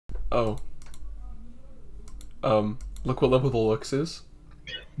Oh. Look what level the Lux is.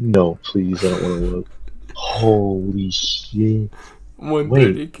 No, please, I don't want to look. Holy shit.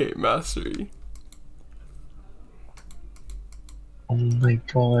 130k mastery. Oh my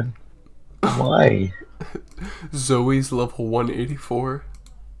god. Why? Zoe's level 184.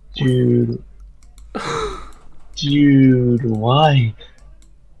 Dude. Dude, why?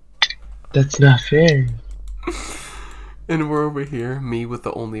 That's not fair. And we're over here, me with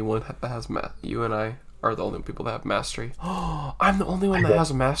the only one that has you and I are the only people that have mastery. Oh, I'm the only one that has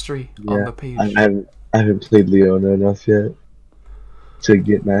a mastery on the page. I haven't played Leona enough yet to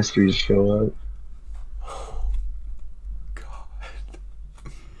get mastery to show up. Oh, God.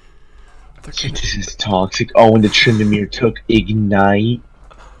 Dude, this is toxic. Oh, and the Tryndamere took Ignite.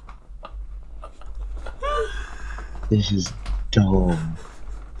 This is dumb.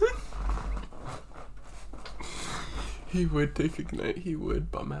 He would take Ignite, he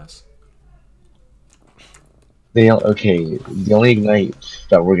would, bum-ass. Okay, the only Ignite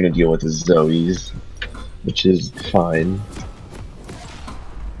that we're gonna deal with is Zoe's, which is fine.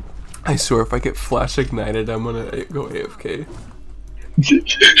 I swear, if I get Flash Ignited, I'm gonna go AFK.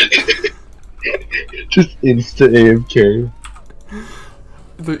 Just insta AFK.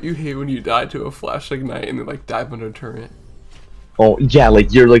 But you hate when you die to a Flash Ignite and then like dive under a turret. Oh yeah,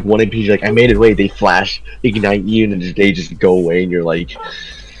 like you're like 1 AP, you're like I made it away, they flash, ignite you, and they just go away, and you're like,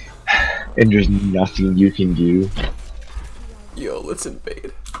 and there's nothing you can do. Yo, let's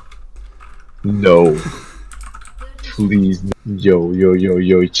invade. No. Please,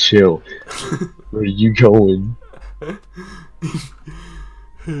 yo, chill. Where are you going?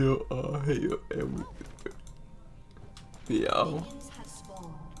 Hey, yo, Yo.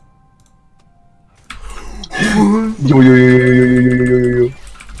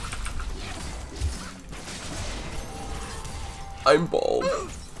 I'm bald.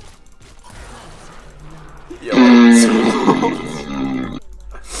 Yo,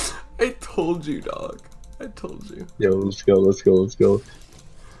 I told you, dog. I told you. Yo, let's go. Let's go to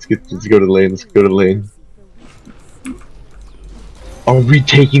the lane. Let's go to the lane. Are we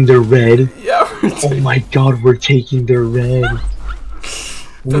taking their red? Yeah, oh my god, we're taking their red.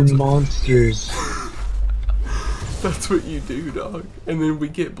 We're monsters. That's what you do, dog. And then we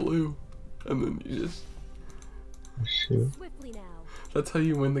get blue. And then you just... Oh shit. That's how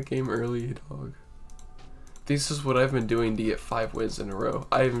you win the game early, dog. This is what I've been doing to get 5 wins in a row.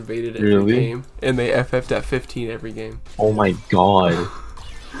 I've invaded every game, and they FF'd at 15 every game. Oh my god.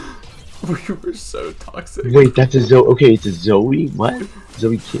 We were so toxic. Wait, that's a Zoe. Okay, it's a Zoe? What?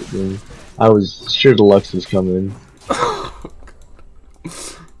 Zoe Caitlyn. I was sure the Lux was coming.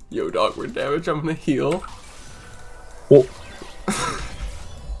 Yo, dog, we're damaged. I'm gonna heal. Oh.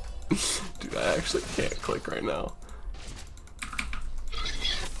 Dude, I actually can't click right now.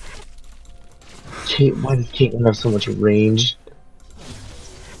 Why does Caitlyn have so much range?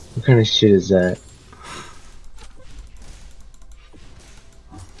 What kind of shit is that?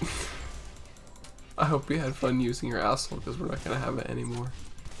 I hope you had fun using your asshole, because we're not gonna have it anymore.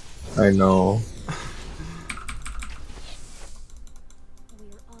 I know.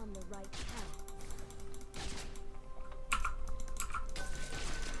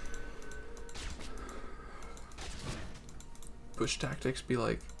 Push tactics be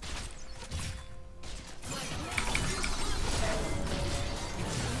like...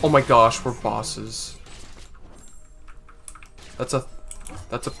 Oh my gosh, we're bosses. That's a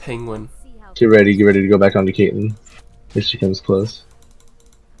penguin. Get ready to go back onto Caitlyn. If she comes close.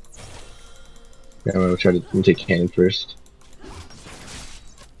 Yeah, I'm gonna try to take cannon first.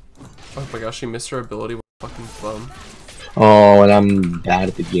 Oh my gosh, she missed her ability with a fucking thumb. Oh, and I'm bad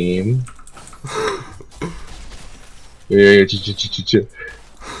at the game. Yeah, chill.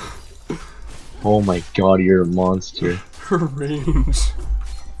 Oh my god, you're a monster. Her range.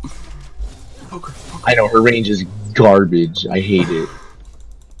 I know, her range is garbage. I hate it.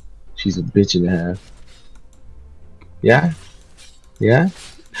 She's a bitch and a half. Yeah? Yeah?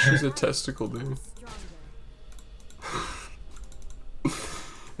 She's a testicle, dude.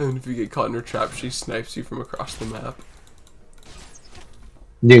 And if you get caught in her trap, she snipes you from across the map.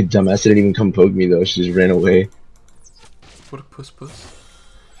 Dude, dumbass didn't even come poke me though, she just ran away. What a puss.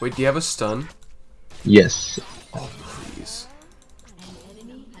 Wait, do you have a stun? Yes. Oh, please.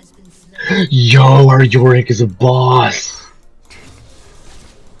 Yo, our Yorick is a boss!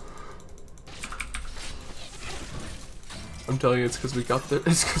 I'm telling you, it's because we got there.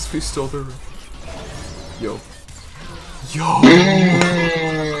 It's because we stole their... Yo.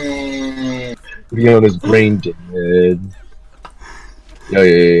 Leona's brain dead.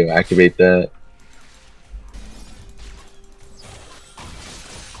 Yo, activate that.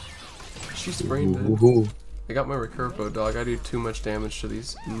 She's brain dead. Ooh. I got my recurve bow, dog. I do too much damage to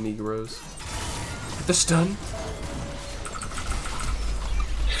these Negroes. The stun.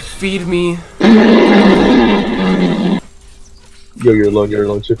 Feed me. Yo, you're alone, you're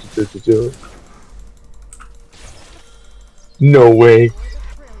alone. Chill. No way.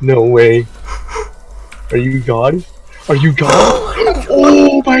 No way. Are you God? Are you God?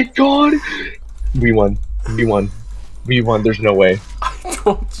 Oh my God! We won. We won. We won. There's no way. I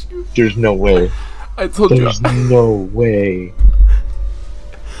told you. There's no way. I told you. There's no way.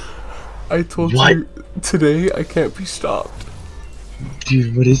 I told you today I can't be stopped.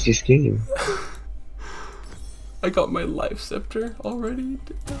 Dude, what is this game? I got my life scepter already.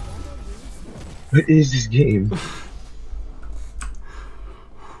 What is this game?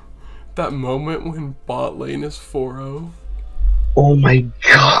 That moment when bot lane is 4-0. Oh my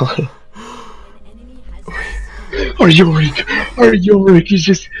God. Our Yorick is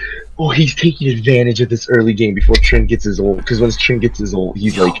just... Oh, he's taking advantage of this early game before Trin gets his ult. Because once Trin gets his ult,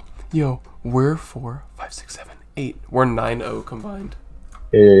 he's like... Yo, we're 4, 5, 6, 7, 8. We're 9-0 combined.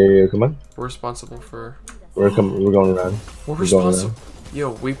 Yeah, come on. We're responsible for... We're going around. We're responsible.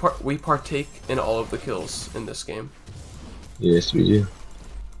 Yo, we partake in all of the kills in this game. Yes, we do.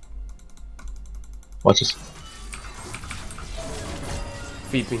 Watch this.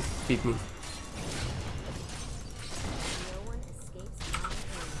 Feed me.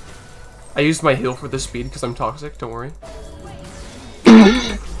 I used my heal for the speed because I'm toxic, don't worry.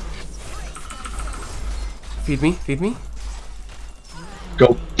 Feed me.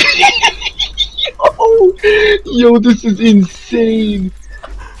 Go. Yo, this is insane.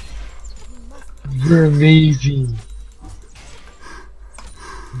 You're amazing.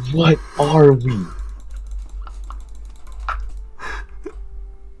 What are we?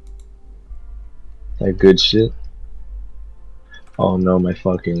 That good shit? Oh no, my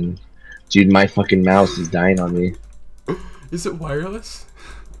fucking... Dude, my fucking mouse is dying on me. Is it wireless?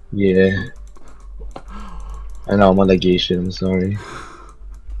 Yeah. I know, I'm on that gay shit, I'm sorry.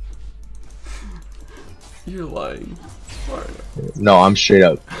 You're lying. No, I'm straight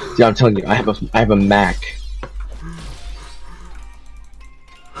up. Dude, I'm telling you, I have a Mac.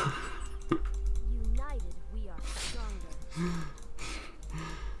 United, we are stronger.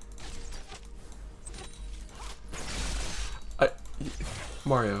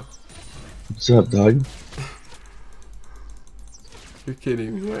 Mario. What's up, dog? You're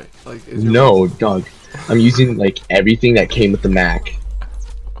kidding me, right? Like, No, dog. I'm using like everything that came with the Mac.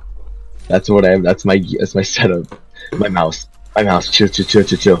 That's what I have. That's my setup. My mouse.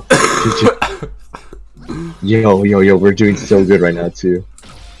 Chill. Yo, we're doing so good right now too.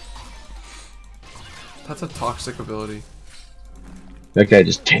 That's a toxic ability. That guy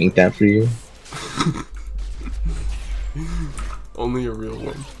just tanked that for you. Only a real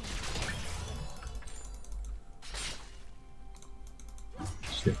one.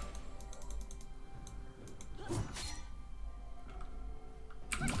 Shit.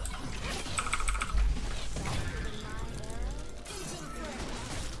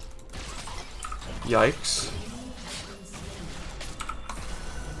 Yikes.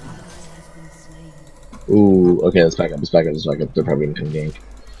 Ooh, okay, let's back up. They're probably gonna come gank.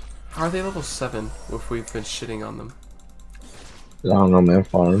 How are they level 7 if we've been shitting on them? I don't know, man.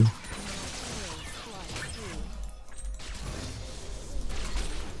 Farm.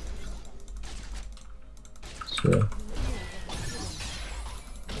 So.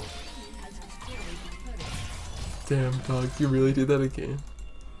 Damn, dog, you really did that again.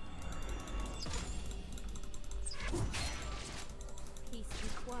 Peace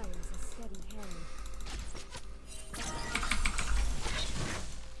requires a steady hand.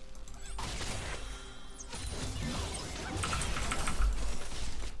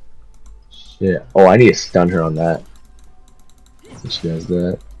 Yeah. Oh, I need to stun her on that. She does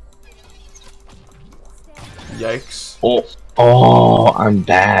that. Yikes. Oh, I'm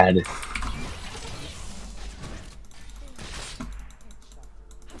bad.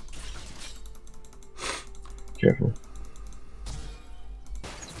 Careful.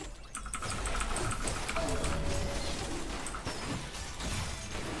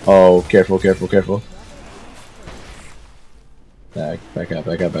 Oh, careful. Back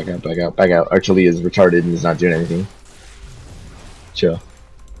out. Archeli is retarded and is not doing anything. Chill.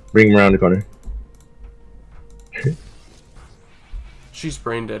 Bring him around the corner. She's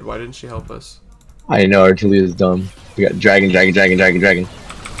brain dead. Why didn't she help us? I know, Archeli is dumb. We got dragon.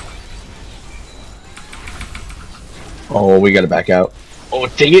 Oh, we gotta back out. Oh,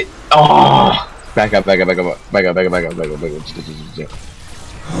 take it! Oh! Back up. I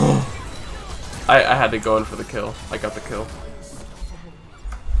had to go in for the kill. I got the kill.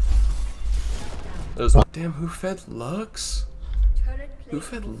 Damn, who fed Lux? Who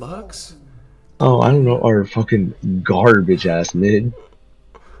fed Lux? Oh, I don't know, our fucking garbage ass mid.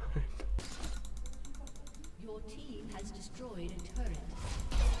 Your team has destroyed a turret.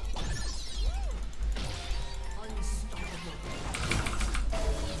 Unstoppable.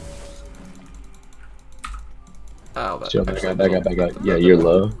 Ow, that Chill, back up. Yeah, you're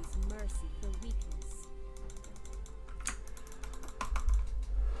low. Use mercy for weakness.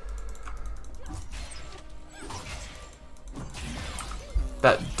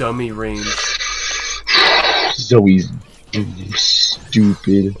 That dummy range. Zoe's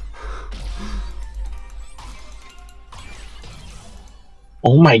stupid.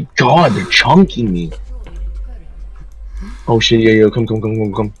 Oh my god, they're chunking me. Destroyed a turret. Oh shit, yo, come. An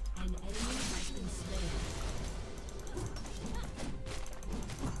enemy has been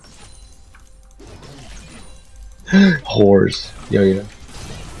slain. Whores. Yo.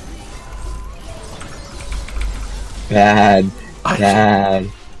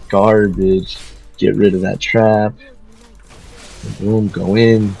 Bad. Garbage. Get rid of that trap. Boom, go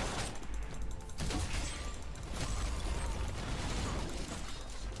in.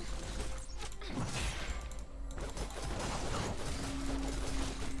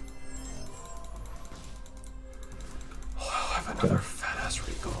 I have another fat ass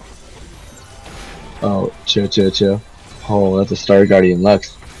recall. Oh, chill. Oh, that's a Star Guardian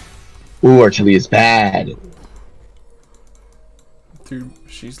Lux. Ooh, Artilia's bad. Dude,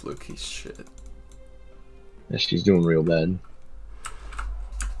 she's low-key shit. Yeah, she's doing real bad.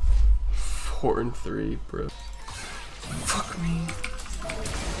 4-3, bro. Fuck me.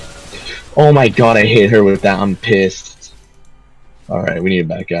 Oh my god, I hit her with that. I'm pissed. Alright, we need to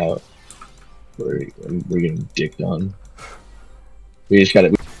back out. We're getting dicked on. We just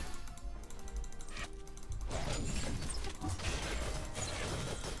gotta.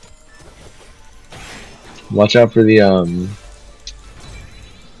 Watch out for the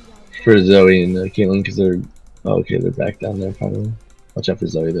for Zoe and Caitlyn, because they're okay. They're back down there finally. Watch out for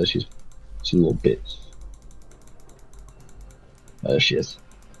Zoe though. She's a little bitch. There she is.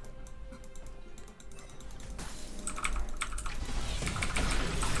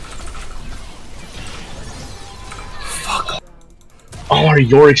 Fuck. Oh, our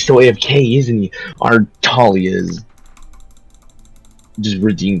Yorick's still AFK, isn't he? Our Talia is just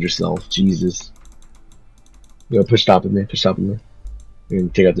redeemed herself. Jesus. Yo, push top of me. We're gonna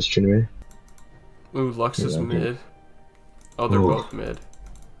take out this Trinity. Ooh, Lux is Yeah, okay. mid. Oh, they're Ooh. both mid.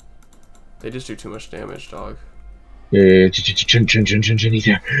 They just do too much damage, dog. Yeah. Trin, he's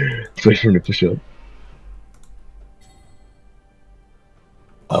there. Let's wait for him to push up.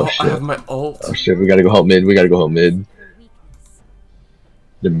 Oh I shit. have my ult. Oh shit, we gotta go help mid. For weakness.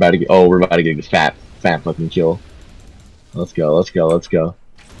 They're about to get. Oh, we're about to get a fat fucking kill. Let's go.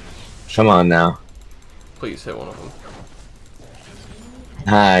 Come on now. Please hit one of them.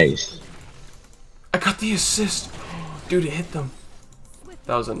 Nice. I got the assist! Dude, it hit them.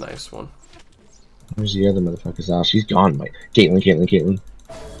 That was a nice one. Where's the other motherfuckers? Oh, she's gone. Mike. Caitlyn.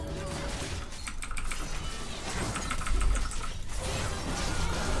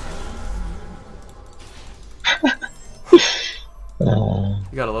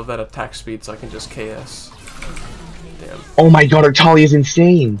 You gotta love that attack speed so I can just KS. Damn. Oh my god, our Talia is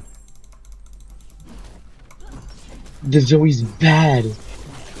insane. The Zoe's bad.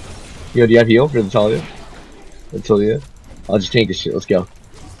 Yo, do you have heal for the Talia? I'll just tank this shit. Let's go.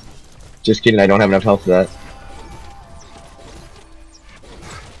 Just kidding. I don't have enough health for that.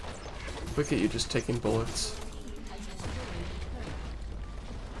 Look at you just taking bullets.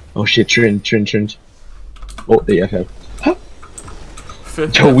 Oh shit, Trin. Oh, the FF.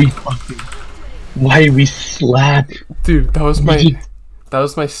 Fifth. Yo, we fucking. Why we slap? Dude, that was my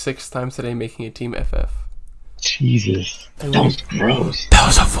 6th time today making a team FF. Jesus, that was gross. That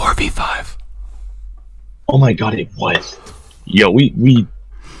was a 4v5. Oh my god, it was. Yo, we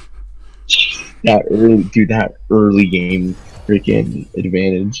that early game freaking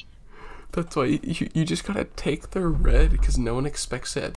advantage. That's why you just gotta take the red because no one expects it at